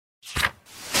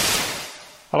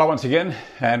Hello once again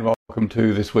and welcome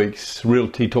to this week's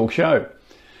Realty Talk show.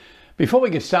 Before we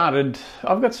get started,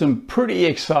 I've got some pretty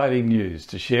exciting news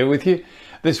to share with you.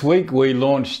 This week we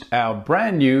launched our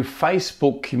brand new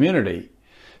Facebook community.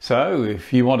 So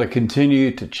if you want to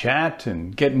continue to chat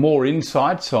and get more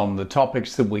insights on the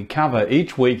topics that we cover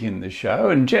each week in the show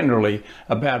and generally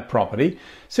about property,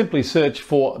 simply search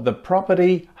for the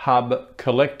Property Hub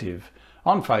Collective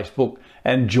on Facebook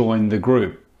and join the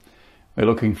group. We're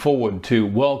looking forward to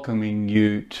welcoming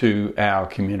you to our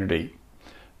community.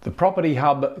 The Property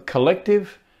Hub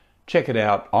Collective, check it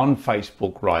out on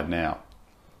Facebook right now.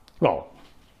 Well,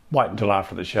 wait until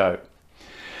after the show.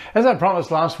 As I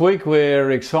promised last week,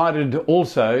 we're excited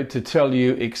also to tell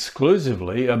you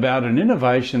exclusively about an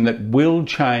innovation that will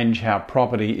change how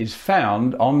property is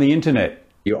found on the internet.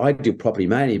 Your ideal property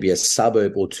may only be a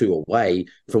suburb or two away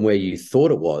from where you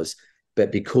thought it was, but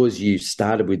because you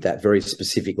started with that very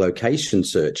specific location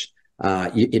search,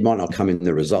 it might not come in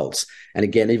the results. And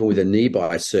again, even with a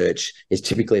nearby search, it's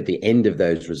typically at the end of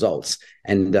those results.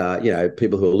 And,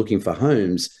 people who are looking for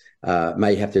homes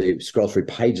may have to scroll through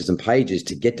pages and pages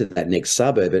to get to that next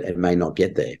suburb and may not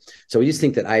get there. So we just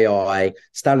think that AI,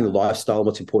 starting the lifestyle and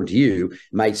what's important to you,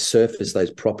 may surface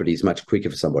those properties much quicker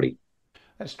for somebody.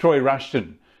 That's Troy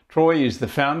Rushton. Troy is the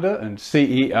founder and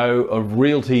CEO of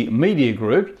Realty Media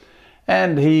Group,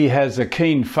 and he has a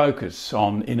keen focus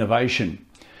on innovation.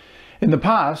 In the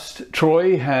past week,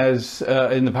 Troy has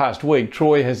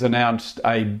announced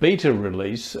a beta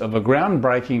release of a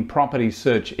groundbreaking property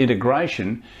search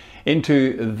integration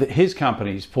into his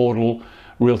company's portal,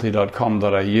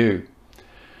 realty.com.au.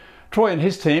 Troy and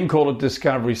his team call it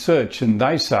Discovery Search, and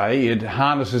they say it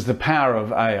harnesses the power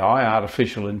of AI,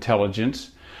 artificial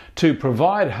intelligence, to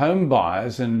provide home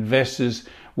buyers and investors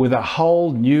with a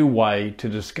whole new way to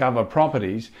discover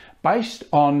properties based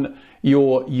on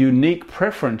your unique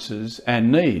preferences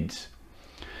and needs.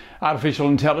 Artificial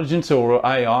intelligence, or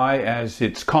AI as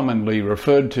it's commonly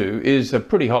referred to, is a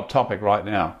pretty hot topic right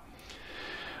now.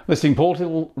 Listing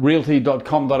portal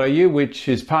realty.com.au, which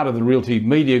is part of the Realty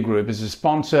Media Group, is a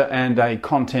sponsor and a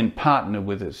content partner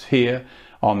with us here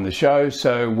on the show,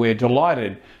 so we're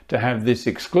delighted to have this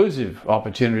exclusive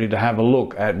opportunity to have a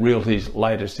look at Realty's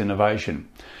latest innovation.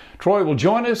 Troy will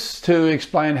join us to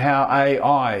explain how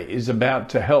AI is about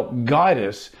to help guide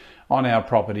us on our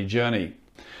property journey.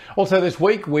 Also this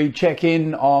week we check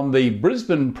in on the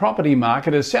Brisbane property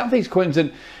market as Southeast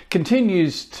Queensland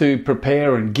continues to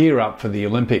prepare and gear up for the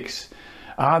Olympics.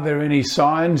 Are there any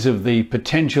signs of the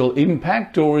potential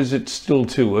impact, or is it still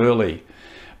too early?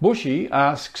 Bushy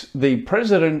asks the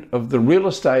president of the Real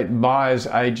Estate Buyers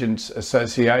Agents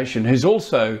Association, who's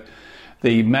also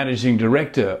the managing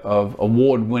director of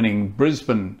award-winning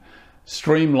Brisbane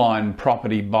Streamline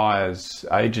Property Buyers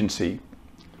Agency,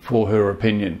 for her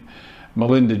opinion.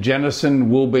 Melinda Jennison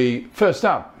will be first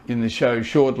up in the show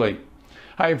shortly.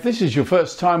 Hey, if this is your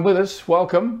first time with us,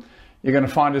 welcome. You're going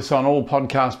to find us on all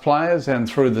podcast players and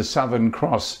through the Southern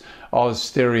Cross Oz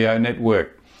Stereo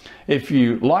Network. If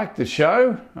you like the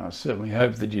show, I certainly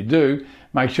hope that you do,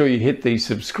 make sure you hit the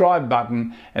subscribe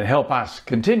button and help us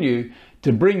continue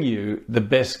to bring you the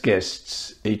best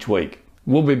guests each week.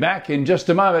 We'll be back in just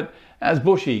a moment as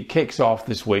Bushy kicks off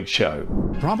this week's show.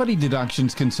 Property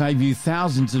deductions can save you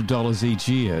thousands of dollars each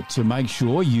year. To make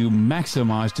sure you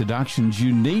maximise deductions,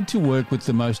 you need to work with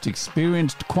the most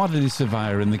experienced quantity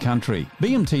surveyor in the country.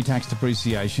 BMT Tax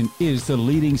Depreciation is the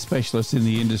leading specialist in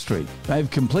the industry.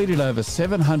 They've completed over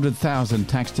 700,000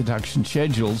 tax deduction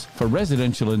schedules for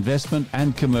residential investment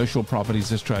and commercial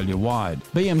properties Australia-wide.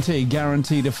 BMT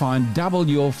guarantee to find double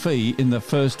your fee in the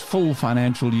first full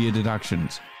financial year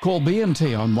deductions. Call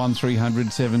BMT on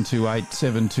 1300 728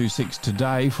 726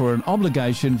 today for an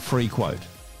obligation-free quote.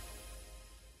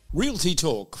 Realty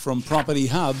Talk from Property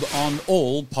Hub on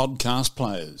all podcast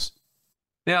players.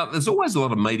 Now, there's always a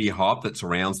lot of media hype that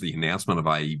surrounds the announcement of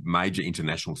a major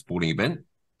international sporting event,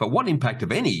 but what impact, if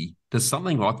any, does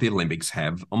something like the Olympics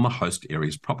have on the host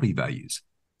area's property values?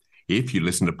 If you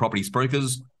listen to property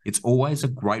spookers, it's always a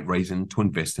great reason to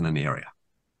invest in an area.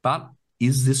 But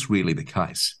is this really the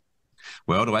case?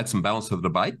 Well, to add some balance to the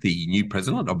debate, the new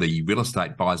president of the Real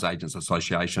Estate Buyers Agents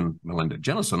Association, Melinda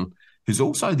Jennison, who's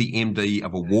also the MD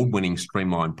of award-winning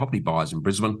Streamline Property Buyers in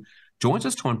Brisbane, joins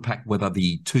us to unpack whether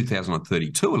the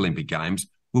 2032 Olympic Games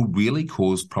will really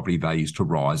cause property values to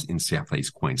rise in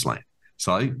southeast Queensland.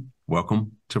 So,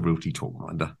 welcome to Realty Talk,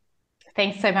 Melinda.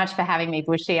 Thanks so much for having me,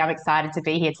 Bushy. I'm excited to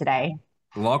be here today.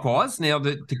 Likewise. Now,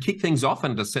 to kick things off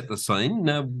and to set the scene,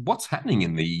 what's happening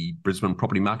in the Brisbane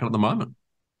property market at the moment?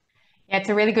 Yeah, it's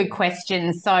a really good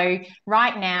question. So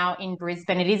right now in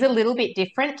Brisbane, it is a little bit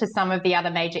different to some of the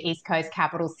other major East Coast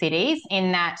capital cities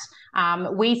in that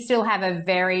we still have a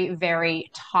very, very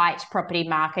tight property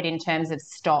market in terms of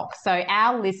stock. So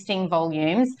our listing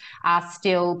volumes are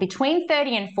still between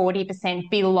 30 and 40%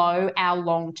 below our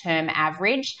long-term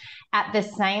average. At the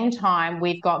same time,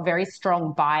 we've got very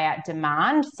strong buyer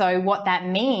demand. So what that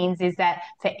means is that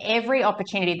for every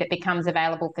opportunity that becomes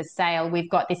available for sale, we've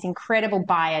got this incredible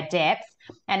buyer depth.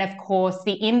 And of course,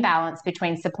 the imbalance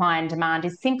between supply and demand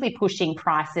is simply pushing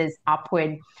prices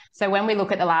upward. So when we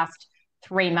look at the last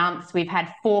 3 months, we've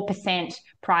had 4%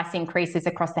 price increases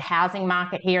across the housing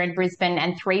market here in Brisbane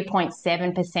and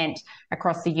 3.7%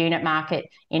 across the unit market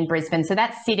in Brisbane. So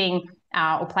that's sitting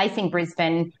or placing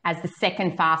Brisbane as the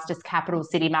second fastest capital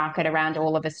city market around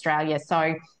all of Australia.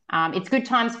 So it's good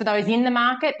times for those in the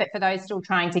market, but for those still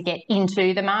trying to get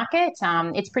into the market,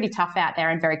 it's pretty tough out there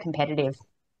and very competitive.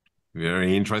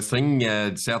 Very interesting.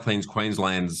 Southeast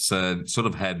Queensland's sort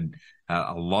of had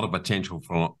a lot of potential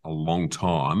for a long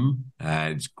time.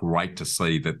 It's great to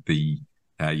see that the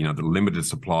limited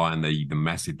supply and the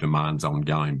massive demand's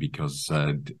ongoing because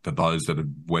for those that have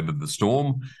weathered the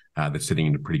storm, they're sitting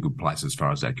in a pretty good place as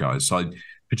far as that goes. So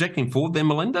projecting forward then,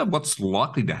 Melinda, what's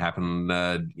likely to happen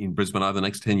in Brisbane over the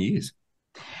next 10 years?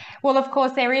 Well, of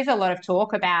course, there is a lot of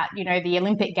talk about, the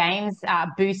Olympic Games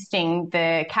boosting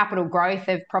the capital growth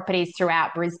of properties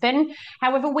throughout Brisbane.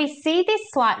 However, we see this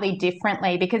slightly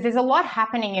differently because there's a lot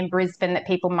happening in Brisbane that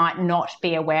people might not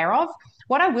be aware of.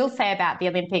 What I will say about the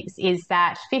Olympics is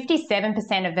that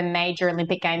 57% of the major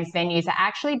Olympic Games venues are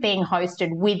actually being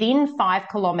hosted within 5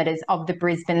 kilometres of the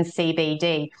Brisbane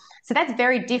CBD. So that's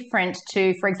very different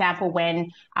to, for example, when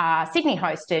Sydney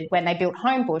hosted, when they built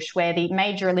Homebush, where the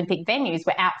major Olympic venues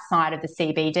were outside of the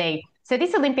CBD. So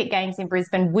this Olympic Games in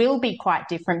Brisbane will be quite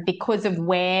different because of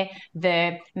where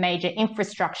the major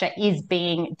infrastructure is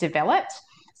being developed.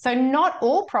 So not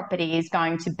all property is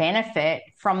going to benefit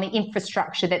from the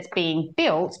infrastructure that's being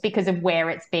built because of where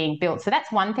it's being built. So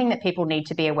that's one thing that people need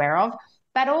to be aware of.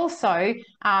 But also,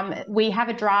 we have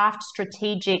a draft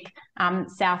strategic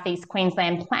Southeast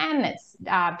Queensland plan that's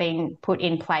been put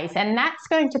in place, and that's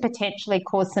going to potentially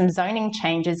cause some zoning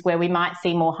changes where we might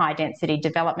see more high-density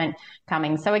development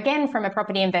coming. So again, from a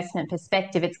property investment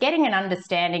perspective, it's getting an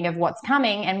understanding of what's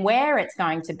coming and where it's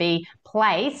going to be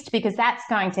placed, because that's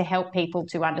going to help people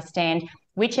to understand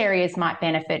which areas might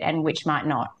benefit and which might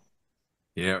not.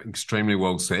 Yeah, extremely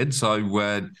well said. So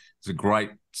it's a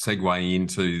great segue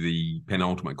into the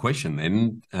penultimate question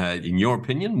then. In your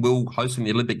opinion, will hosting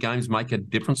the Olympic Games make a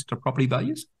difference to property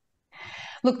values?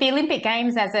 Look, the Olympic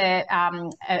Games as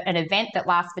an event that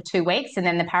lasts for 2 weeks and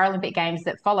then the Paralympic Games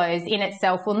that follows in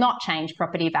itself will not change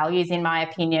property values, in my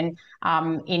opinion,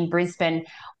 in Brisbane.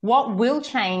 What will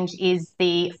change is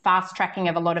the fast tracking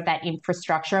of a lot of that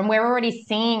infrastructure, and we're already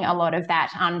seeing a lot of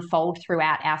that unfold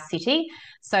throughout our city.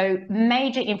 So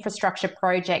major infrastructure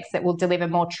projects that will deliver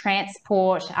more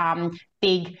transport,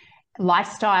 big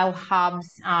lifestyle hubs,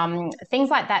 things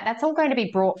like that, that's all going to be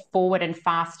brought forward and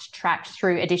fast tracked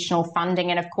through additional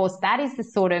funding. And of course, that is the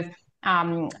sort of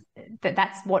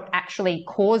that's what actually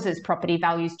causes property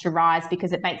values to rise,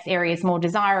 because it makes areas more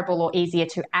desirable or easier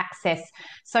to access.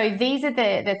 So these are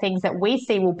the things that we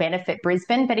see will benefit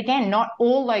Brisbane. But again, not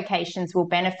all locations will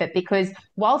benefit, because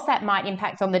whilst that might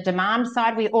impact on the demand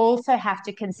side, we also have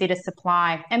to consider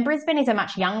supply. And Brisbane is a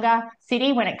much younger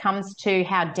city when it comes to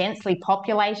how densely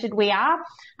populated we are.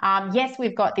 Yes,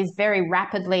 we've got this very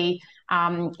rapidly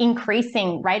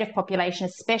increasing rate of population,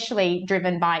 especially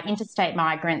driven by interstate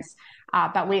migrants.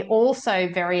 But we're also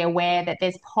very aware that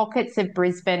there's pockets of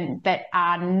Brisbane that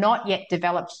are not yet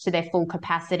developed to their full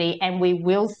capacity, and we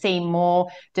will see more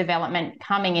development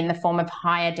coming in the form of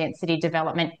higher density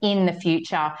development in the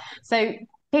future. So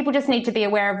people just need to be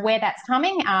aware of where that's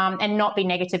coming and not be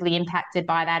negatively impacted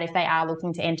by that if they are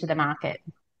looking to enter the market.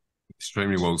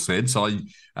 Extremely well said. So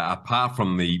apart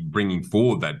from the bringing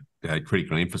forward that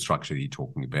critical infrastructure that you're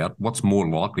talking about, what's more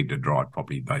likely to drive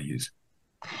property values?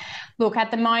 Look,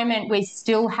 at the moment, we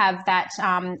still have that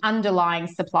underlying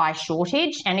supply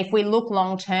shortage. And if we look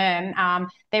long term,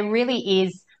 there really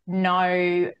is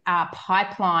no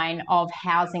pipeline of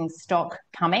housing stock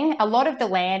coming. A lot of the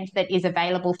land that is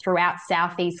available throughout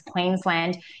Southeast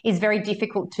Queensland is very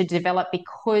difficult to develop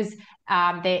because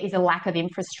there is a lack of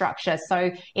infrastructure.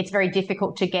 So it's very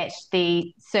difficult to get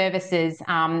the services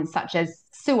such as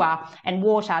sewer and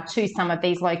water to some of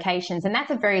these locations. And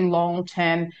that's a very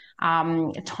long-term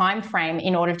time frame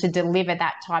in order to deliver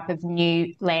that type of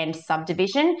new land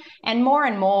subdivision. And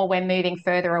more we're moving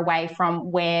further away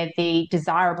from where the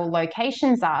desirable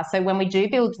locations are. So when we do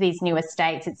build these new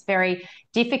estates, it's very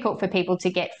difficult for people to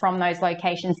get from those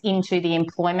locations into the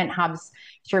employment hubs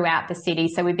throughout the city.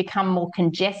 So we become more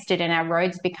congested and our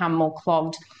roads become more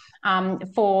clogged.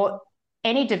 For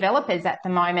any developers at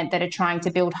the moment that are trying to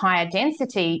build higher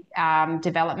density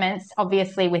developments,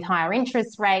 obviously with higher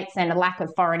interest rates and a lack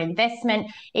of foreign investment,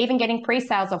 even getting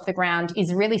pre-sales off the ground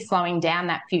is really slowing down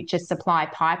that future supply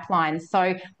pipeline.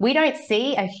 So we don't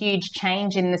see a huge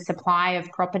change in the supply of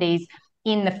properties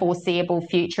in the foreseeable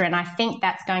future. And I think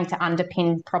that's going to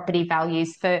underpin property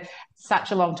values for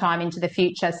such a long time into the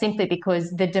future, simply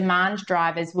because the demand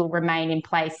drivers will remain in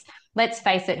place. Let's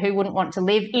face it, who wouldn't want to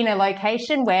live in a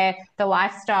location where the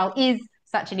lifestyle is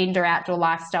such an indoor-outdoor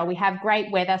lifestyle? We have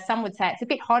great weather. Some would say it's a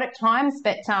bit hot at times,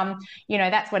 but,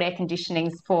 that's what air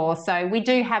conditioning's for. So we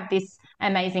do have this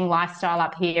amazing lifestyle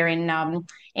up here in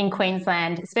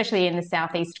Queensland, especially in the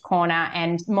southeast corner,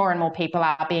 and more people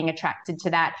are being attracted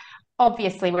to that.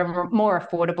 Obviously, we're a more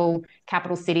affordable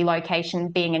capital city location,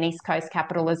 being an East Coast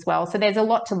capital as well. So there's a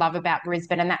lot to love about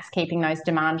Brisbane, and that's keeping those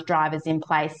demand drivers in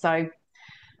place. So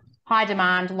high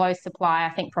demand, low supply, I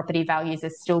think property values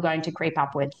are still going to creep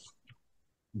upwards.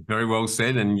 Very well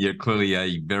said, and you're clearly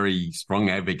a very strong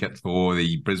advocate for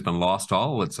the Brisbane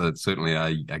lifestyle. It's certainly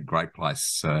a great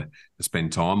place to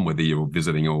spend time, whether you're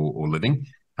visiting or living.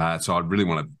 So I really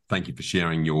want to thank you for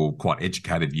sharing your quite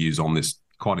educated views on this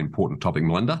quite important topic,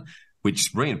 Melinda,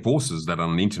 which reinforces that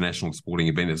an international sporting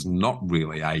event is not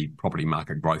really a property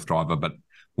market growth driver, but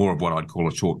more of what I'd call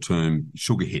a short-term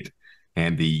sugar hit.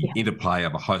 And the interplay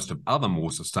of a host of other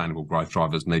more sustainable growth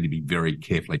drivers need to be very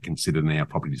carefully considered in our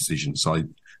property decisions. So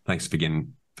thanks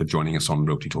again for joining us on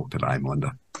Realty Talk today,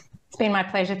 Melinda. It's been my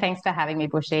pleasure. Thanks for having me,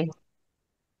 Bushy.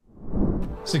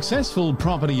 Successful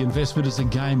property investment is a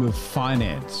game of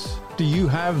finance. Do you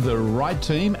have the right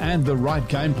team and the right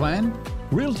game plan?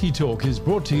 Realty Talk is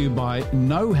brought to you by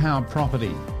Know How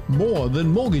Property. More than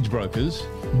mortgage brokers,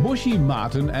 Bushy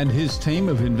Martin and his team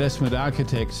of investment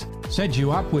architects set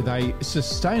you up with a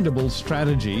sustainable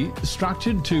strategy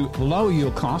structured to lower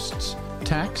your costs,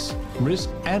 tax, risk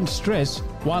and stress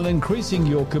while increasing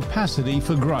your capacity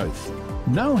for growth.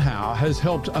 Know How has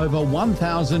helped over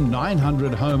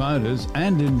 1,900 homeowners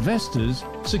and investors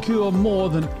secure more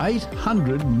than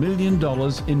 $800 million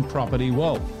in property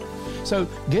wealth. So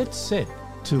get set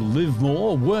to live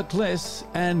more, work less,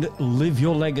 and live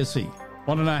your legacy.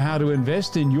 Want to know how to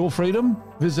invest in your freedom?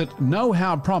 Visit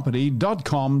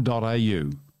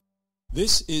knowhowproperty.com.au.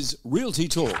 This is Realty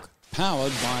Talk,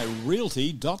 powered by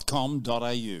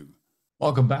realty.com.au.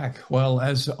 Welcome back. Well,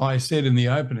 as I said in the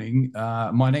opening,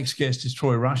 my next guest is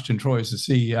Troy Rushton. Troy is the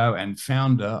CEO and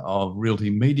founder of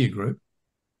Realty Media Group.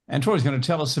 And Troy's going to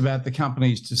tell us about the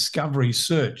company's discovery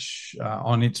search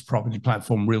on its property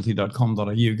platform,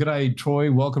 realty.com.au. G'day, Troy.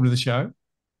 Welcome to the show.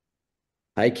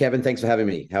 Hey, Kevin. Thanks for having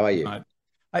me. How are you? Right.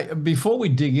 Hey, before we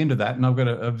dig into that, and I've got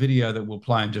a video that we'll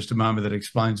play in just a moment that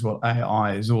explains what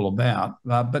AI is all about.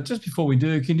 But just before we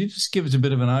do, can you just give us a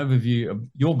bit of an overview of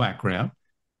your background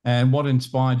and what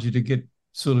inspired you to get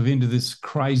sort of into this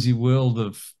crazy world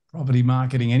of property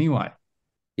marketing anyway?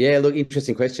 Yeah, look,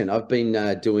 interesting question. I've been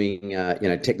doing,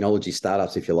 technology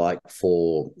startups, if you like,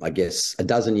 for, I guess, a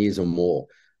dozen years or more.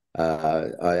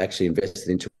 I actually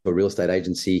invested into a real estate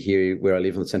agency here where I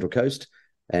live on the Central Coast,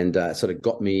 and sort of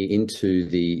got me into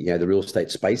the real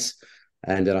estate space.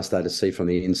 And then I started to see from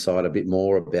the inside a bit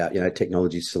more about,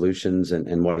 technology solutions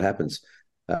and what happens.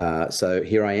 So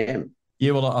here I am.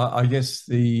 Yeah, well, I guess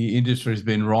the industry has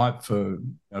been ripe for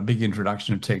a big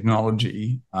introduction of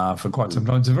technology for quite some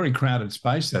time. It's a very crowded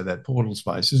space, though, that portal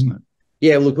space, isn't it?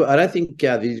 Yeah, look, I don't think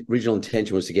the original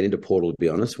intention was to get into portal, to be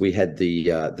honest. We had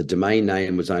the domain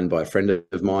name was owned by a friend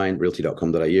of mine,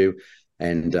 realty.com.au.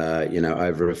 And,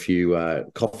 over a few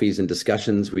coffees and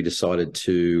discussions, we decided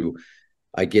to,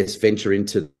 I guess, venture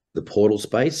into the portal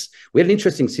space. We had an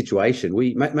interesting situation.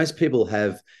 Most people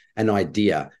have an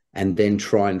idea and then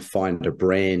try and find a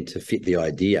brand to fit the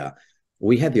idea.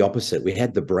 We had the opposite. We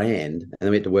had the brand, and then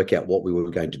we had to work out what we were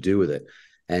going to do with it.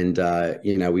 And,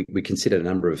 we considered a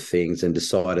number of things and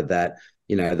decided that,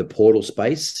 the portal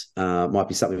space might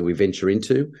be something we venture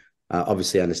into.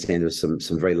 Obviously, I understand there's some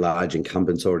very large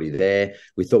incumbents already there.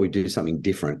 We thought we'd do something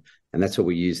different. And that's what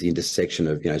we use the intersection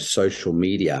of, social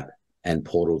media and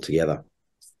portal together.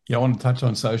 Yeah, I want to touch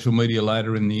on social media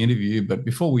later in the interview, but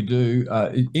before we do,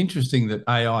 interesting that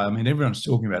AI, I mean, everyone's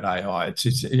talking about AI. It's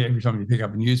just every time you pick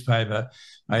up a newspaper,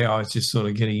 AI is just sort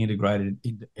of getting integrated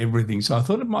into everything. So I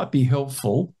thought it might be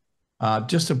helpful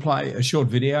just to play a short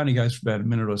video, only goes for about a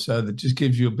minute or so, that just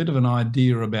gives you a bit of an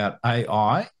idea about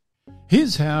AI.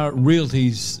 Here's how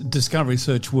Realty's discovery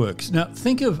search works. Now,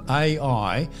 think of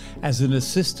AI as an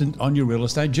assistant on your real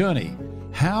estate journey.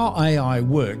 How AI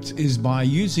works is by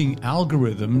using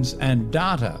algorithms and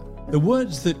data, the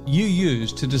words that you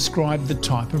use to describe the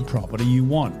type of property you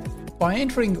want. By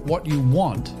entering what you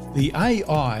want, the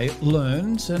AI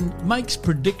learns and makes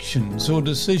predictions or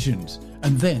decisions,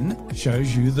 and then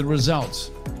shows you the results.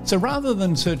 So rather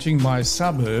than searching by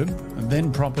suburb and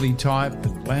then property type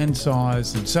and land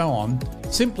size and so on,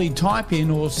 simply type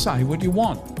in or say what you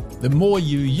want. The more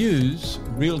you use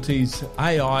Realty's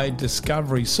AI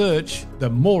discovery search, the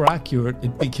more accurate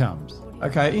it becomes.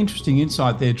 Okay, interesting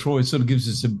insight there, Troy. It sort of gives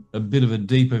us a bit of a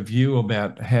deeper view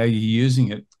about how you're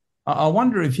using it. I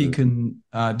wonder if you can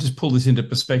just pull this into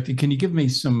perspective. Can you give me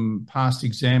some past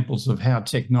examples of how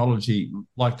technology,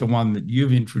 like the one that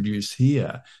you've introduced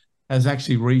here, has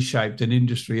actually reshaped an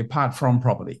industry apart from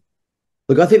property?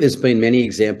 Look, I think there's been many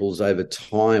examples over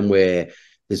time where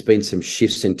there's been some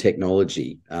shifts in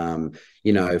technology, from,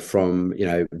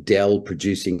 Dell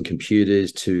producing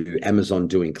computers to Amazon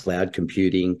doing cloud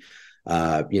computing,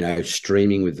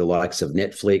 streaming with the likes of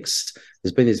Netflix.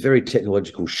 There's been these very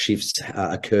technological shifts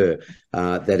occur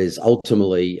that has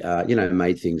ultimately,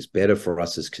 made things better for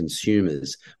us as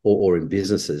consumers or in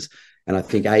businesses. And I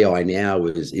think AI now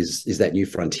is that new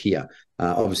frontier.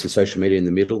 Obviously, social media in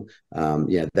the middle,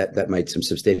 that made some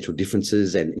substantial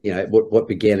differences. And what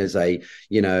began as a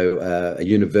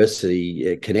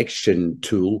university connection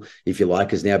tool, if you like,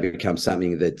 has now become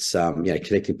something that's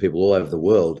connecting people all over the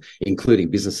world, including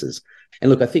businesses.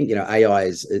 And look, I think AI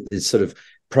is sort of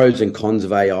pros and cons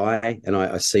of AI. And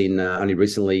I've seen only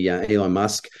recently Elon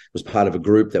Musk was part of a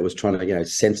group that was trying to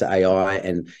censor AI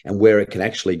and where it can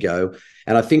actually go.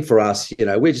 And I think for us,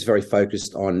 we're just very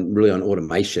focused on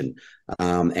automation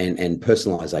and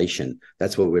personalization.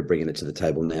 That's what we're bringing it to the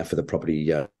table now for the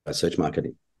property search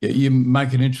marketing. Yeah, you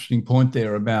make an interesting point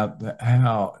there about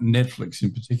how Netflix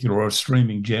in particular, or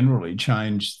streaming generally,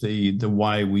 changed the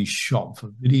way we shop for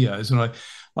videos.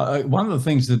 And one of the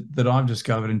things that I've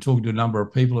discovered in talking to a number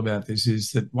of people about this is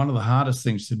that one of the hardest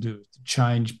things to do is to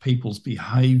change people's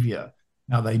behavior,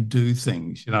 how they do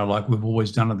things. Like we've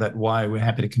always done it that way. We're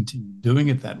happy to continue doing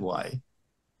it that way.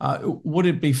 Would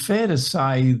it be fair to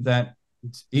say that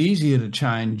it's easier to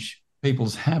change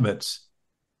people's habits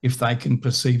if they can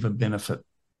perceive a benefit?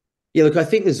 Yeah, look, I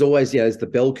think there's always, there's the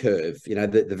bell curve,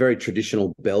 the very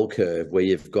traditional bell curve where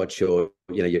you've got your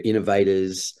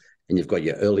innovators and you've got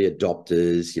your early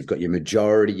adopters, you've got your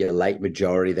majority, your late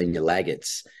majority, then your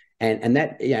laggards. And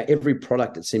that, every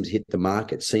product that seems to hit the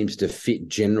market seems to fit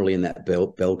generally in that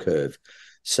bell curve.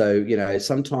 So,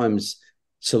 sometimes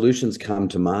solutions come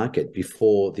to market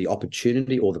before the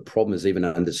opportunity or the problem is even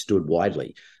understood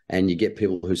widely. And you get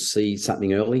people who see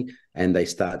something early and they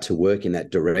start to work in that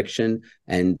direction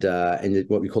and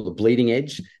what we call the bleeding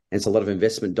edge. And so a lot of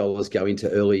investment dollars go into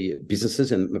early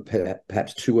businesses and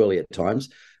perhaps too early at times.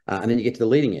 And then you get to the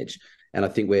leading edge. And I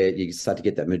think where you start to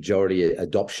get that majority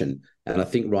adoption. And I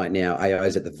think right now AI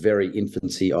is at the very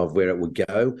infancy of where it would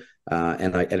go.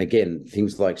 And again,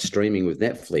 things like streaming with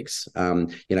Netflix,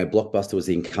 Blockbuster was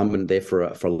the incumbent there for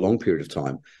a long period of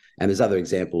time. And there's other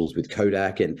examples with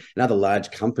Kodak and other large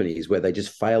companies where they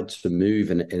just failed to move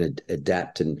and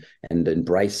adapt and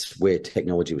embrace where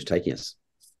technology was taking us.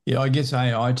 Yeah, I guess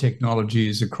AI technology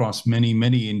is across many,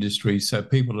 many industries. So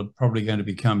people are probably going to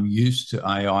become used to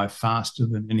AI faster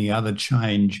than any other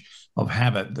change of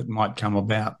habit that might come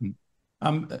about.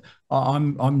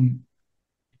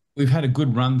 We've had a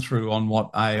good run through on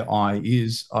what AI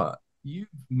is. You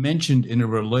mentioned in a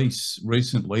release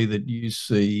recently that you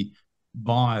see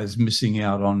buyers missing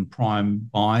out on prime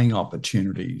buying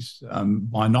opportunities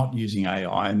by not using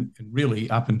AI. And really,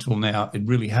 up until now, it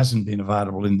really hasn't been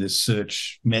available in this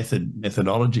search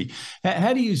methodology.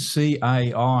 How do you see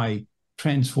AI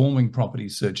transforming property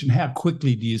search, and how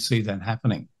quickly do you see that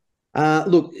happening?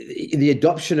 Look, the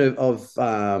adoption of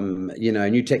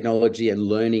new technology and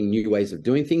learning new ways of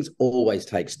doing things always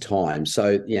takes time.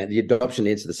 So, the adoption,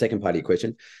 to answer the second part of your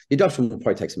question, the adoption will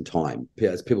probably take some time.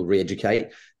 As people re-educate,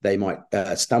 they might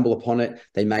stumble upon it.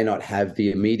 They may not have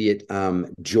the immediate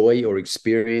joy or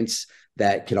experience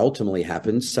that can ultimately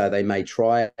happen. So they may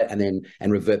try it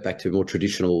and revert back to more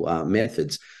traditional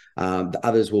methods. The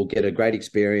others will get a great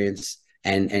experience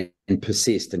and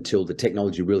persist until the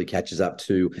technology really catches up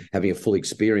to having a full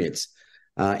experience.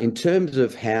 In terms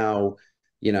of how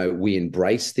we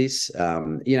embrace this,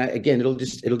 again, it'll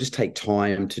just take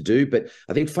time to do. But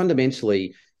I think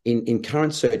fundamentally in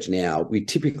current search now, we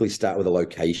typically start with a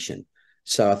location.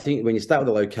 So I think when you start with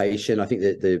a location, I think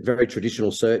that the very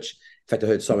traditional search. In fact, I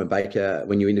heard Simon Baker,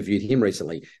 when you interviewed him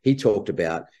recently, he talked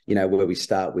about, where we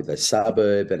start with a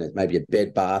suburb and maybe a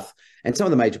bed bath. And some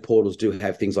of the major portals do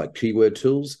have things like keyword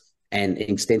tools and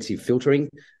extensive filtering.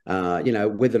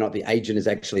 Whether or not the agent is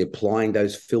actually applying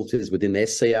those filters within their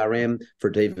CRM for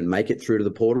it to even make it through to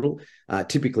the portal.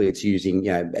 Typically, it's using,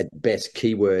 at best,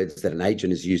 keywords that an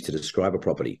agent has used to describe a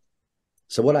property.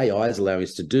 So what AI is allowing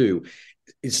us to do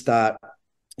is start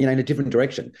in a different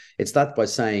direction. It starts by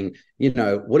saying,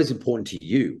 what is important to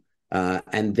you?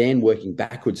 And then working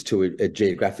backwards to a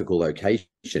geographical location.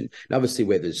 And obviously,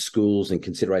 where there's schools and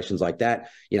considerations like that,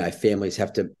 families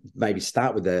have to maybe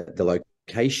start with the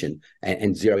location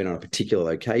and zero in on a particular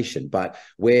location. But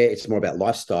where it's more about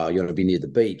lifestyle, you want to be near the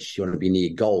beach, you want to be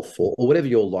near golf, or whatever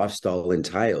your lifestyle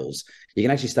entails, you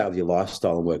can actually start with your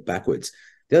lifestyle and work backwards.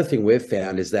 The other thing we've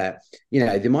found is that,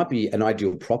 there might be an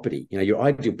ideal property. Your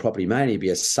ideal property may only be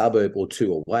a suburb or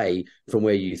two away from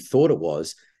where you thought it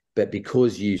was, but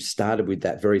because you started with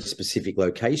that very specific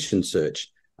location search,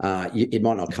 it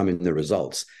might not come in the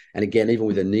results. And again, even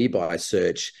with a nearby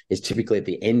search, it's typically at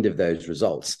the end of those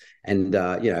results. And,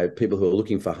 people who are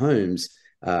looking for homes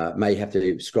may have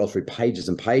to scroll through pages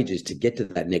and pages to get to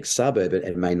that next suburb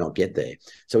and may not get there.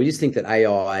 So we just think that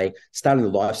AI, starting the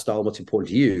lifestyle and what's important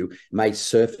to you, may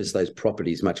surface those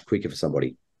properties much quicker for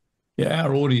somebody. Yeah,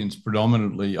 our audience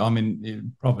predominantly,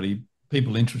 property,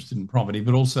 people interested in property,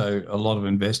 but also a lot of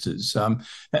investors.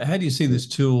 How do you see this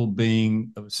tool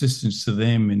being of assistance to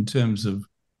them in terms of,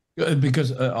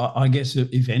 because I guess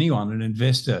if anyone, an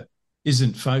investor,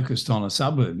 isn't focused on a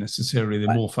suburb necessarily,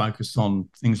 they're more focused on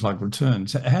things like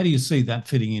returns. How do you see that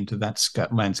fitting into that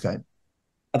landscape?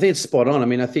 I think it's spot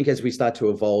on. I think as we start to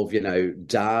evolve,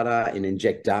 data and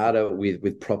inject data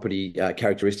with property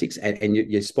characteristics, and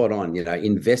you're spot on.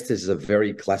 Investors is a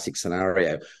very classic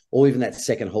scenario, or even that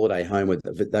second holiday home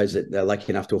with those that are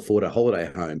lucky enough to afford a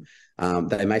holiday home.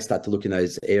 They may start to look in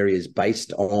those areas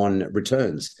based on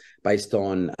returns, based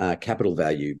on capital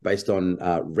value, based on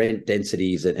rent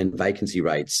densities and vacancy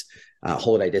rates.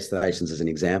 Holiday destinations as an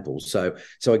example. So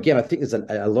again, I think there's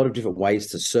a lot of different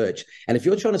ways to search. And if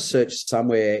you're trying to search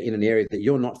somewhere in an area that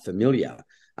you're not familiar,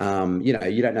 you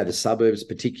don't know the suburbs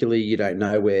particularly, you don't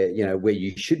know where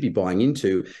you should be buying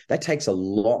into, that takes a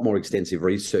lot more extensive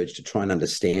research to try and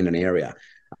understand an area.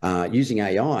 Using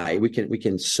AI, we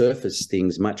can surface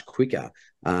things much quicker,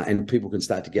 and people can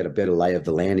start to get a better lay of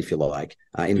the land, if you like,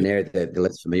 in an area that they're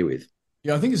less familiar with.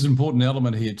 Yeah, I think it's an important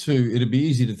element here too. It'd be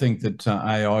easy to think that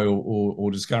AI or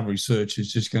discovery search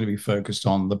is just going to be focused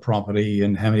on the property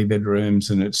and how many bedrooms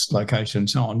and its location and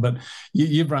so on. But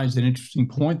you've raised an interesting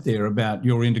point there about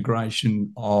your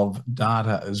integration of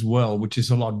data as well, which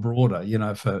is a lot broader,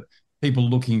 for people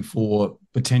looking for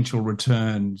potential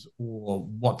returns or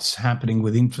what's happening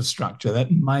with infrastructure that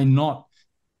may not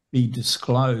be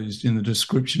disclosed in the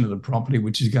description of the property,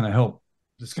 which is going to help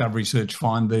discovery search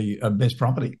find the best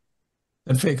property.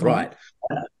 Right.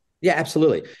 Yeah,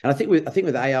 absolutely. And I think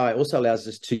with AI, it also allows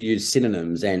us to use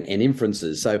synonyms and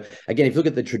inferences. So again, if you look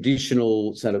at the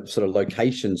traditional sort of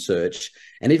location search,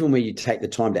 and even where you take the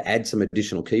time to add some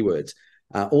additional keywords,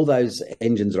 all those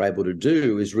engines are able to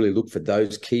do is really look for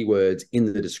those keywords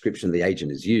in the description the agent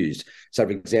has used. So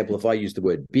for example, if I use the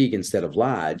word big instead of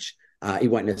large, it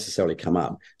won't necessarily come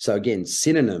up. So again,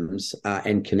 synonyms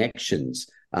and connections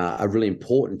are really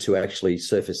important to actually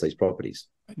surface these properties.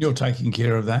 You're taking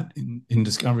care of that in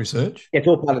Discovery Search? It's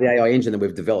all part of the AI engine that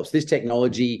we've developed. So this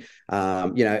technology,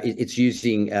 it's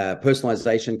using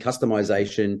personalization,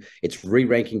 customization. It's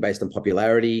re-ranking based on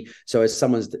popularity. So as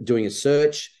someone's doing a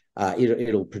search,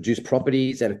 it'll produce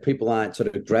properties. And if people aren't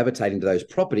sort of gravitating to those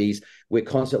properties, we're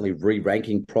constantly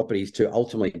re-ranking properties to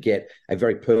ultimately get a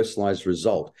very personalized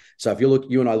result. So if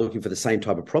you and I are looking for the same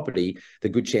type of property, the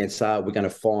good chance are we're going to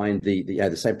find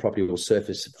the same property will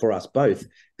surface for us both,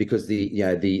 because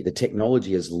the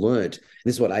technology has learnt.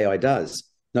 This is what AI does.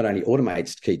 Not only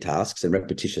automates key tasks and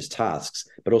repetitious tasks,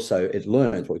 but also it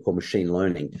learns what we call machine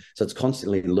learning. So it's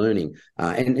constantly learning.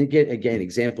 And again,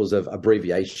 examples of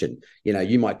abbreviation.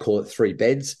 You might call it 3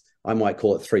 beds. I might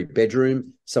call it 3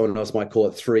 bedroom. Someone else might call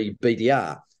it 3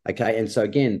 BDR. Okay. And so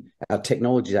again, our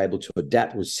technology is able to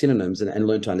adapt with synonyms and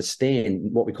learn to understand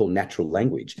what we call natural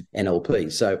language,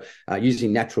 NLP. So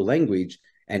using natural language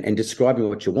and describing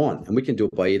what you want. And we can do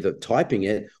it by either typing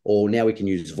it, or now we can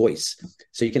use voice.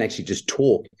 So you can actually just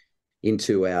talk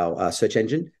into our search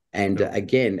engine, And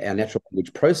again, our natural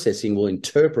language processing will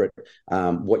interpret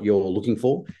what you're looking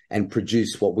for and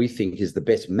produce what we think is the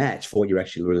best match for what you're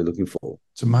actually really looking for.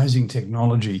 It's amazing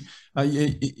technology.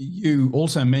 You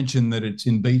also mentioned that it's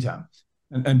in beta,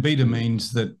 and beta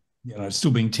means that it's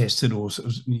still being tested, or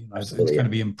it's going to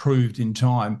be improved in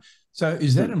time. So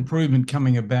is that improvement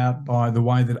coming about by the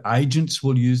way that agents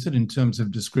will use it in terms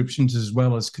of descriptions as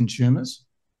well as consumers?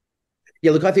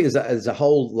 Yeah, look, I think there's a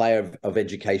whole layer of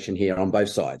education here on both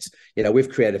sides. We've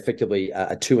created effectively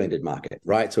a two-ended market,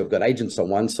 right? So we've got agents on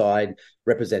one side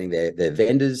representing their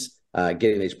vendors,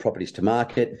 getting these properties to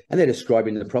market, and they're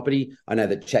describing the property. I know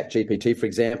that ChatGPT, for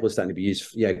example, is starting to be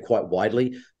used quite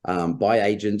widely by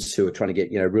agents who are trying to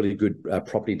get really good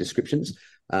property descriptions.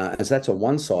 And so that's on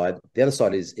one side. The other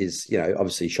side is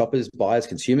obviously shoppers, buyers,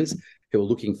 consumers who are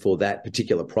looking for that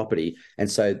particular property. And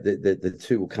so the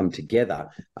two will come together.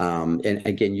 And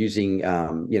again, using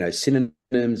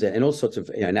synonyms and all sorts of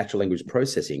natural language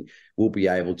processing, we'll be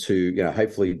able to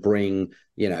hopefully bring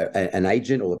an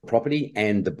agent or the property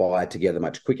and the buyer together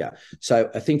much quicker. So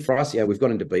I think for us, we've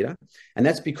got into beta, and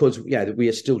that's because we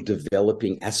are still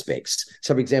developing aspects.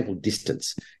 So for example,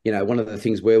 distance. One of the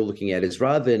things we're looking at is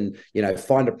rather than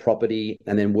find a property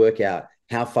and then work out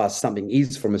how far something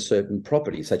is from a certain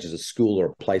property, such as a school or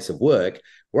a place of work,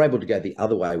 we're able to go the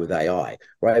other way with AI.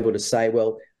 We're able to say,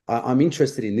 well, I'm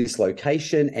interested in this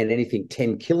location and anything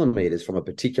 10 kilometers from a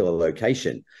particular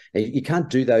location. Now, you can't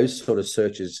do those sort of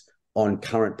searches on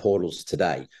current portals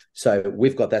today. So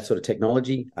we've got that sort of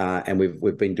technology, and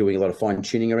we've been doing a lot of fine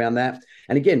tuning around that.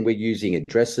 And again, we're using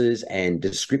addresses and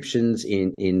descriptions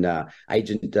in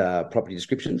agent property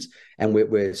descriptions, and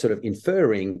we're sort of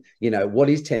inferring, what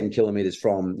is 10 kilometers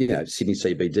from, Sydney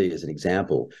CBD as an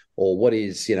example, or what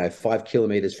is, 5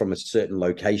 kilometers from a certain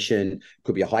location,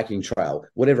 could be a hiking trail,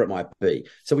 whatever it might be.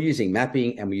 So we're using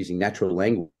mapping and we're using natural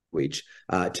language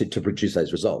to produce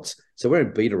those results. So we're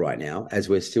in beta right now as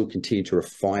we're still continuing to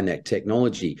refine that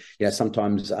technology.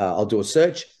 Sometimes I'll do a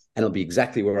search and it'll be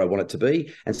exactly where I want it to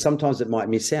be, and sometimes it might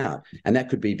miss out, and that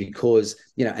could be because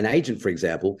an agent, for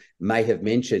example, may have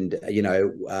mentioned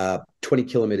 20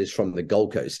 kilometers from the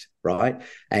Gold Coast, right?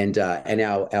 And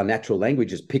our natural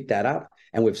language has picked that up,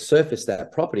 and we've surfaced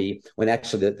that property when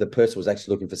actually the person was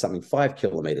actually looking for something 5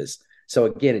 kilometers. So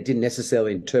again, it didn't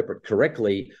necessarily interpret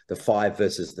correctly the 5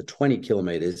 versus the 20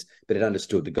 kilometers, but it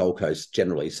understood the Gold Coast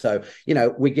generally. So,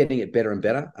 we're getting it better and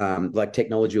better. Like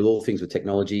technology, with all things with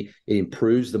technology, it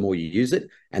improves the more you use it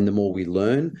and the more we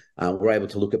learn. We're able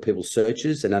to look at people's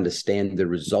searches and understand the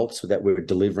results that we're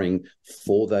delivering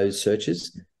for those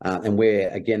searches. And where,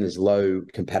 again, there's low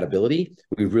compatibility,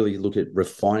 we really look at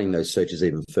refining those searches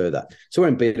even further. So we're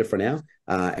in beta for now.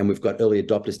 And we've got early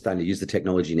adopters starting to use the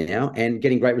technology now and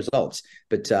getting great results.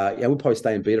 But we'll probably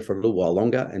stay in beta for a little while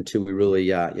longer until we really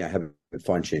have it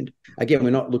fine-tuned. Again, we're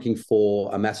not looking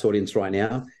for a mass audience right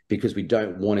now because we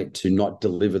don't want it to not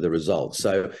deliver the results.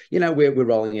 So, we're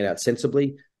rolling it out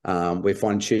sensibly. We're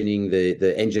fine-tuning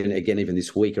the engine again, even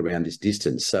this week, around this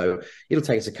distance. So it'll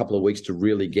take us a couple of weeks to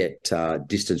really get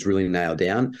distance really nailed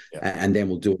down, and then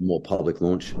we'll do a more public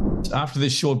launch. After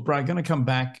this short break, going to come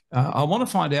back. I want to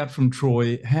find out from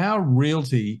Troy how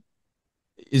Realty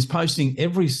is posting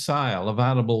every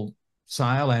available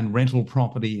sale and rental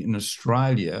property in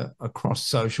Australia across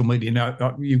social media.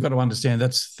 Now, you've got to understand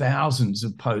that's thousands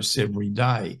of posts every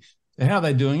day. So how are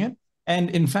they doing it? And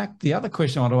in fact, the other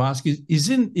question I want to ask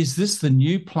is this the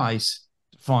new place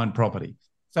to find property?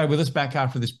 Stay with us back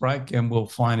after this break and we'll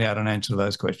find out an answer to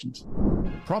those questions.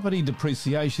 Property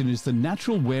depreciation is the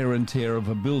natural wear and tear of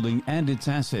a building and its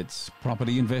assets.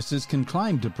 Property investors can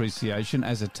claim depreciation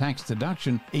as a tax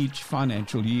deduction each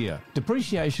financial year.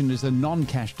 Depreciation is a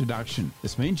non-cash deduction.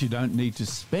 This means you don't need to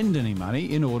spend any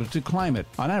money in order to claim it.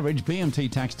 On average, BMT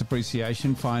tax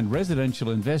depreciation fined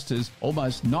residential investors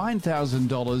almost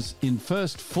 $9,000 in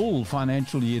first full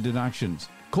financial year deductions.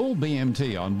 Call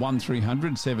BMT on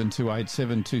 1300 728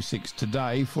 726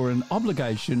 today for an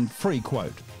obligation-free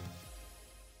quote.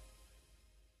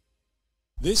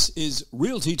 This is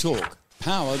Realty Talk,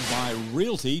 powered by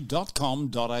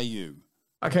realty.com.au.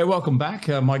 Okay, welcome back.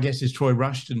 My guest is Troy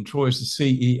Rushton. Troy is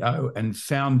the CEO and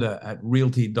founder at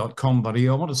realty.com.au.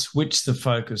 I want to switch the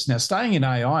focus. Now, staying in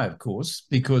AI, of course,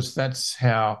 because that's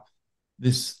how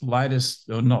this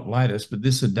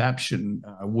this adaptation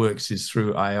works, is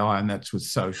through AI, and that's with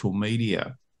social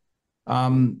media.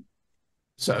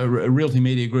 So Realty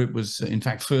Media Group was, in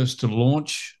fact, first to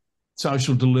launch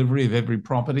social delivery of every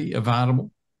property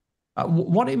available.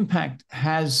 What impact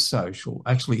has social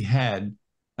actually had?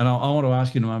 And I want to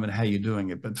ask you in a moment how you're doing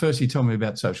it. But first, you tell me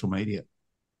about social media.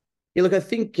 Yeah, look, I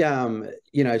think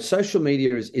social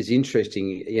media is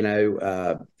interesting.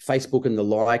 Facebook and the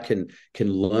like can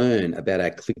learn about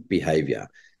our click behaviour,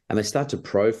 and they start to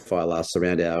profile us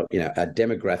around our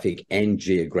demographic and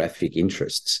geographic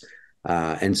interests.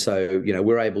 And so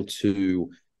we're able to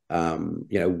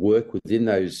work within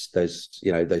those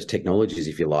technologies,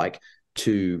 if you like,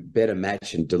 to better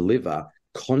match and deliver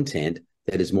content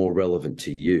that is more relevant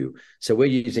to you. So we're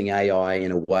using AI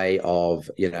in a way of,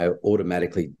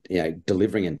 automatically,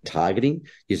 delivering and targeting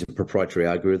using proprietary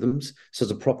algorithms. So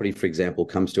as a property, for example,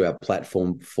 comes to our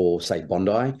platform for, say,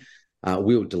 Bondi,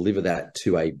 we'll deliver that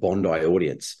to a Bondi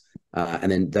audience.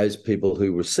 And then those people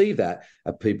who receive that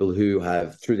are people who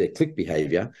have, through their click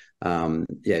behavior,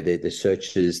 their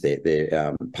searches,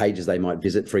 their pages they might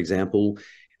visit, for example.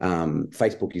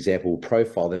 Facebook example will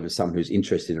profile them as someone who's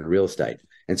interested in real estate.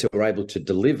 And so we're able to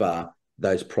deliver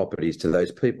those properties to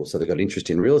those people. So they've got interest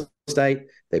in real estate,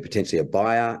 they're potentially a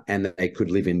buyer, and they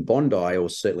could live in Bondi or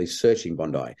certainly searching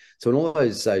Bondi. So when all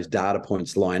those data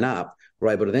points line up, we're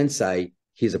able to then say,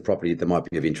 here's a property that might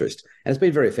be of interest. And it's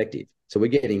been very effective. So we're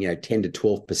getting 10 to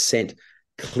 12%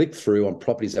 click through on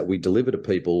properties that we deliver to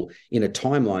people in a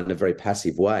timeline in a very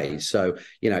passive way. So,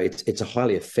 it's a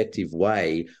highly effective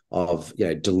way of,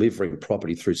 delivering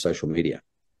property through social media.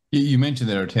 You mentioned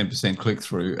there are 10% click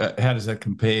through. How does that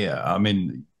compare? I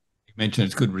mean, you mentioned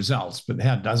it's good results, but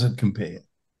how does it compare?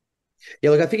 Yeah,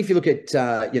 look, I think if you look at,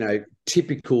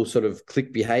 typical sort of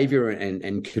click behavior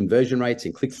and conversion rates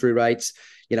and click-through rates,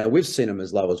 we've seen them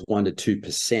as low as 1% to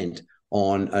 2%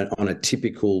 on a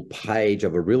typical page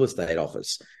of a real estate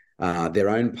office, their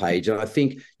own page. And I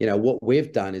think, what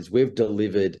we've done is we've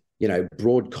delivered,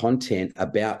 broad content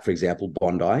about, for example,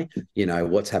 Bondi,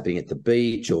 what's happening at the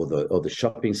beach or the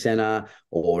shopping centre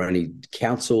or any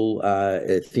council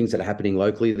things that are happening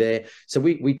locally there. So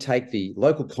we take the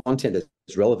local content that's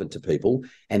relevant to people,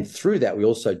 and through that we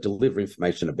also deliver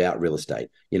information about real estate,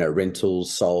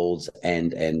 rentals, solds,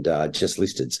 and just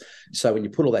listeds. So when you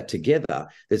put all that together,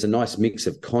 there's a nice mix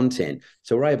of content.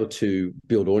 So we're able to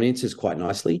build audiences quite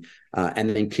nicely, and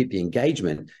then keep the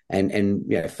engagement. And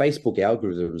Facebook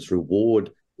algorithms reward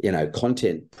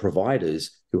content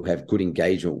providers who have good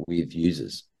engagement with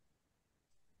users.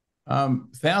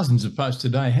 Thousands of posts a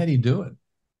day. How do you do it?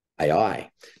 AI.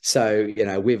 So,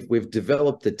 we've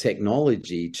developed the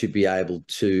technology to be able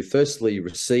to firstly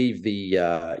receive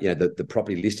the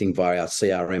property listing via our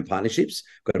CRM partnerships.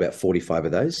 Got about 45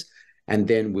 of those. And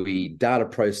then we data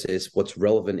process what's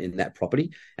relevant in that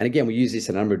property. And again, we use this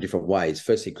in a number of different ways.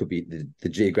 Firstly, it could be the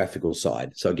geographical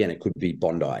side. So again, it could be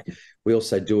Bondi. We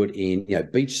also do it in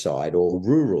beachside or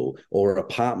rural or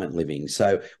apartment living.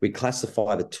 So we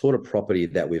classify the sort of property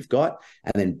that we've got,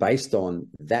 and then based on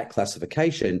that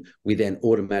classification, we then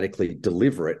automatically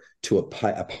deliver it to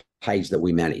a page that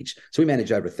we manage. So we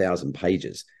manage over 1,000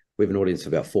 pages. We have an audience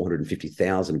of about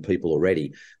 450,000 people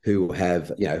already who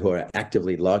are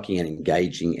actively liking and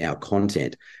engaging our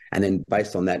content. And then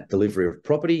based on that delivery of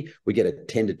property, we get a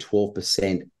 10 to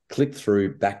 12% click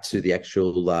through back to the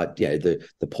actual,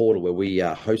 the portal where we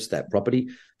host that property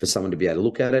for someone to be able to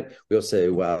look at it. We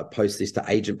also post this to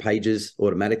agent pages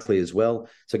automatically as well.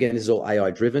 So again, this is all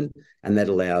AI driven, and that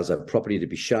allows a property to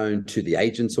be shown to the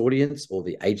agent's audience or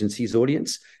the agency's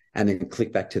audience, and then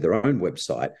click back to their own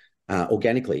website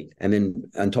organically. And then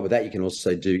on top of that, you can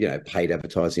also do, paid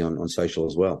advertising on social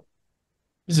as well.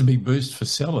 It's a big boost for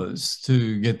sellers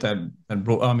to get that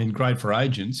broad. I mean, great for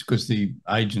agents because the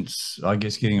agents, I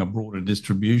guess, getting a broader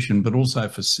distribution, but also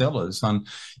for sellers on,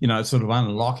 sort of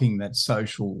unlocking that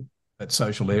social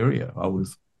area.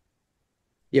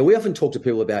 Yeah, we often talk to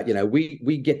people about,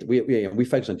 we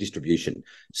focus on distribution.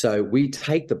 So we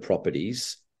take the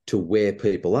properties to where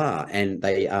people are, and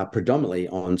they are predominantly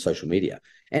on social media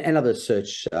and other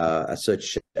search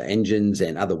engines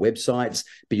and other websites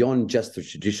beyond just the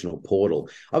traditional portal.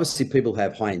 Obviously, people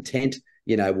have high intent,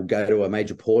 will go to a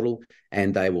major portal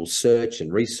and they will search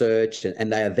and research,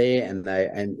 and they are there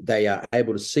and they are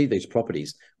able to see these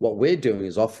properties. What we're doing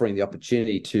is offering the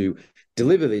opportunity to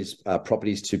deliver these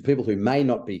properties to people who may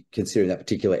not be considering that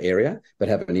particular area, but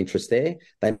have an interest there.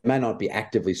 They may not be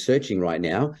actively searching right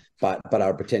now, but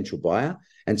are a potential buyer.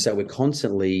 And so we're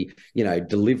constantly,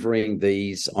 delivering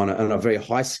these on a very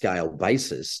high scale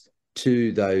basis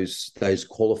to those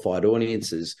qualified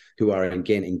audiences who are,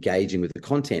 again, engaging with the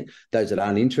content. Those that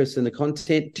aren't interested in the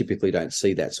content typically don't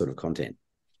see that sort of content.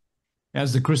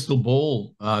 How's the crystal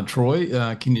ball,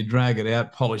 Troy? Can you drag it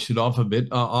out, polish it off a bit?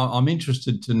 I'm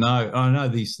interested to know. I know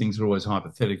these things are always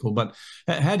hypothetical, but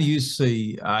how do you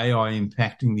see AI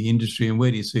impacting the industry, and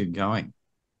where do you see it going?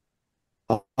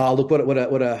 Oh, look,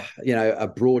 what a a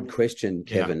broad question,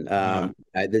 Kevin.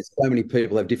 There's so many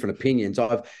people have different opinions.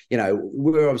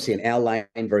 We're obviously in our lane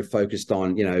very focused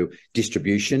on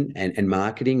distribution and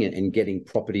marketing and getting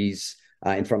properties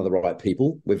in front of the right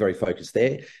people. We're very focused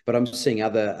there. But I'm seeing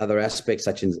other aspects,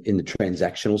 such as in the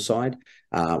transactional side.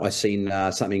 I've seen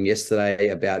something yesterday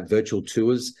about virtual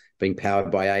tours being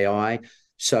powered by AI.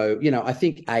 So I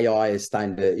think AI is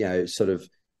starting to sort of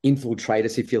infiltrate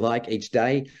us, if you like, each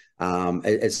day.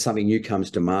 As something new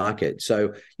comes to market.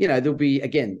 So, there'll be,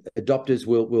 again, adopters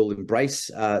will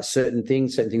embrace certain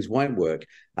things won't work.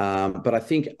 But I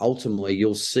think ultimately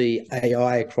you'll see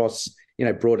AI across,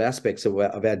 broad aspects of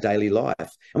our daily life. And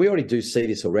we already do see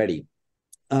this already.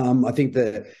 I think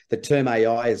the term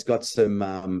AI has got some,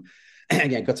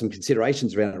 got some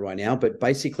considerations around it right now, but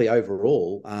basically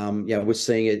overall, we're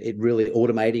seeing it really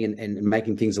automating and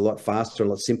making things a lot faster, a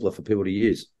lot simpler for people to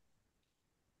use.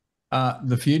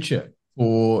 The future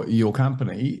for your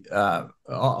company,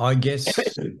 I guess,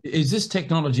 is this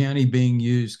technology only being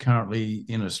used currently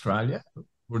in Australia,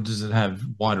 or does it have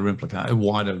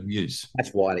wider use?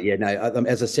 That's wider, yeah. No,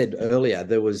 as I said earlier,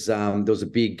 there was a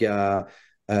big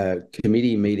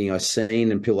committee meeting I've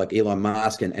seen, and people like Elon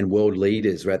Musk and world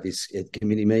leaders were at this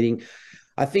committee meeting.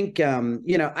 I think,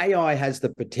 AI has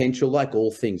the potential, like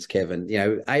all things, Kevin,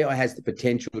 AI has the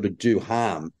potential to do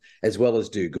harm as well as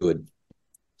do good.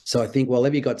 So I think,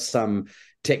 whenever you got some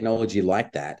technology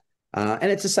like that,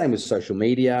 and it's the same with social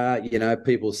media,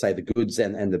 people say the goods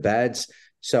and the bads.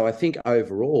 So I think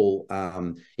overall,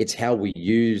 it's how we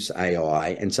use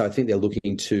AI. And so I think they're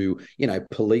looking to,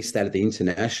 police that at the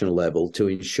international level to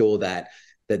ensure that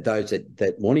those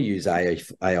that want to use AI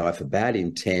for bad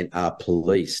intent are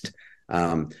policed.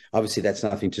 Obviously, that's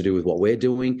nothing to do with what we're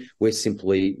doing. We're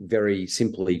very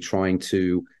simply trying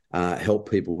to help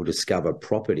people discover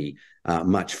property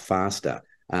much faster.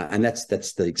 And that's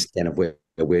the extent of where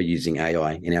we're using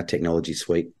AI in our technology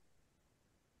suite.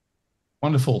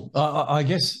 Wonderful. I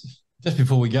guess just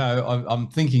before we go, I'm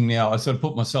thinking now, I sort of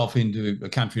put myself into a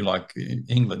country like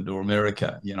England or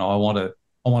America. I want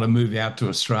to move out to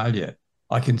Australia.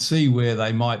 I can see where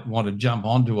they might want to jump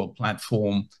onto a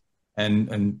platform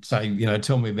and say,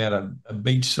 tell me about a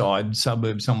beachside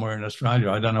suburb somewhere in Australia.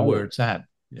 I don't know where it's at.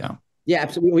 Yeah. Yeah,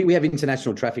 absolutely. We have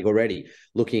international traffic already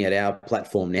looking at our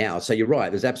platform now. So you're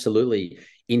right. There's absolutely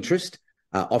interest,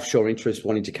 offshore interest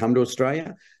wanting to come to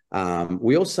Australia.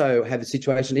 We also have a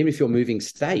situation, even if you're moving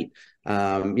state,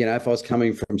 if I was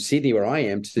coming from Sydney, where I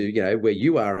am, to, where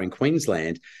you are in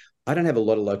Queensland, I don't have a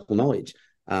lot of local knowledge.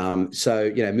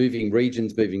 So, moving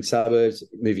regions, moving suburbs,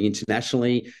 moving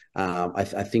internationally, I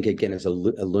think, again, as a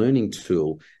learning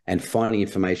tool and finding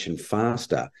information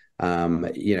faster,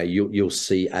 you'll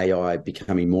see AI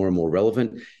becoming more and more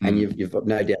relevant. And you've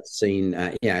no doubt seen,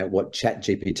 what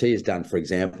ChatGPT has done, for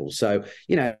example. So,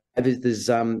 there's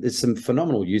some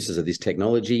phenomenal uses of this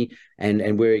technology,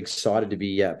 and we're excited to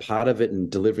be part of it and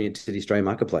delivering it to the Australian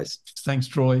marketplace. Thanks,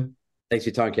 Troy. Thanks for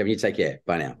your time, Kevin. You take care.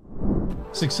 Bye now.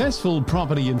 Successful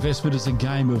property investment is a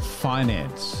game of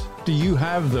finance. Do you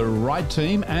have the right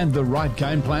team and the right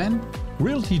game plan?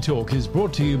 Realty Talk is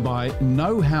brought to you by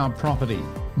Know How Property.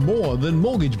 More than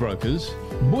mortgage brokers,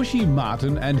 Bushy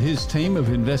Martin and his team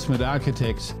of investment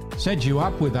architects set you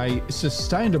up with a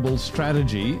sustainable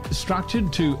strategy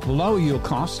structured to lower your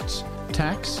costs,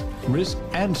 tax, risk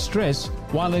and stress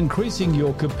while increasing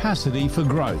your capacity for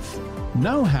growth.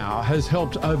 Know How has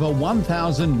helped over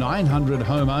 1,900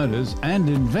 homeowners and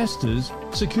investors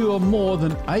secure more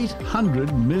than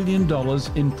 $800 million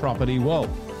in property wealth.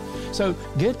 So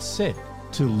get set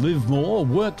to live more,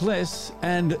 work less,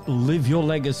 and live your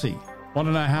legacy. Want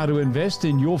to know how to invest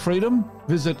in your freedom?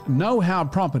 Visit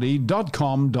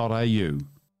knowhowproperty.com.au.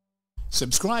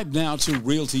 Subscribe now to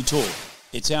Realty Talk.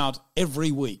 It's out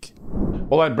every week.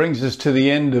 Well, that brings us to the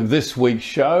end of this week's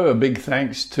show. A big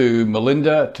thanks to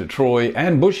Melinda, to Troy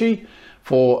and Bushy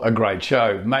for a great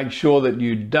show. Make sure that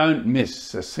you don't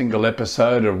miss a single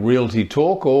episode of Realty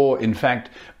Talk, or in fact,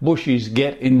 Bushy's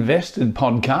Get Invested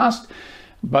podcast,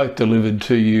 both delivered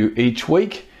to you each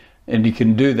week. And you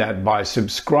can do that by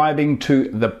subscribing to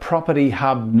the Property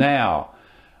Hub now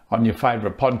on your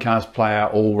favourite podcast player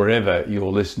or wherever you're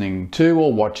listening to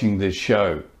or watching this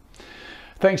show.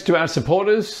 Thanks to our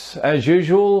supporters, as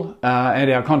usual, and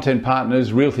our content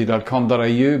partners, realty.com.au,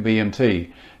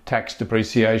 BMT, Tax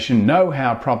Depreciation, Know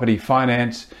How Property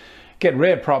Finance, Get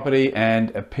Rare Property,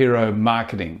 and Apiro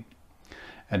Marketing.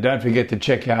 And don't forget to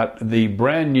check out the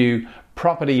brand new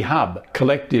Property Hub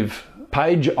Collective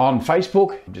page on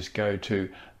Facebook. Just go to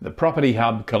the Property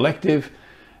Hub Collective,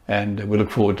 and we look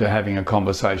forward to having a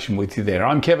conversation with you there.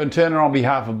 I'm Kevin Turner on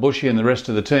behalf of Bushy and the rest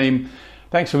of the team.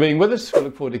 Thanks for being with us. We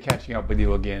look forward to catching up with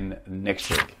you again next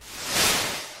week.